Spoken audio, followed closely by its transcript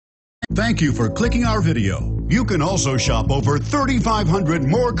Thank you for clicking our video. You can also shop over 3,500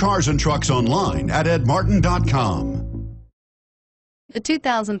 more cars and trucks online at edmartin.com. The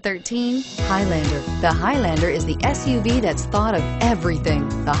 2013 Highlander. The Highlander is the SUV that's thought of everything.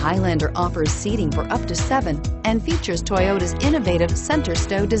 The Highlander offers seating for up to 7 and features Toyota's innovative center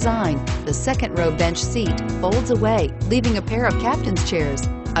stow design. The second row bench seat folds away, leaving a pair of captain's chairs.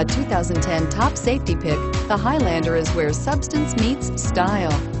 A 2010 top safety pick, the Highlander is where substance meets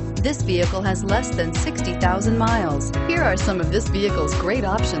style. This vehicle has less than 60,000 miles. Here are some of this vehicle's great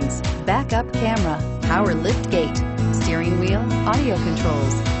options: backup camera, power lift gate, steering wheel audio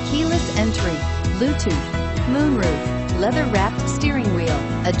controls, keyless entry, Bluetooth, moonroof, leather-wrapped steering wheel,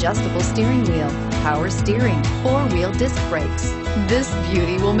 adjustable steering wheel, power steering, 4-wheel disc brakes. This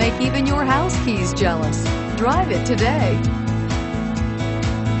beauty will make even your house keys jealous. Drive it today.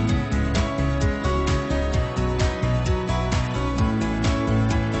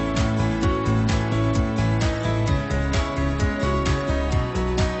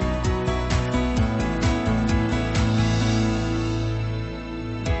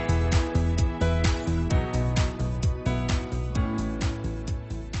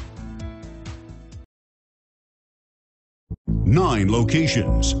 Nine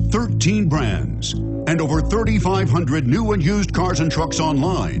locations, 13 brands, and over 3,500 new and used cars and trucks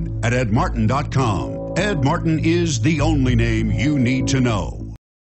online at edmartin.com. Ed Martin is the only name you need to know.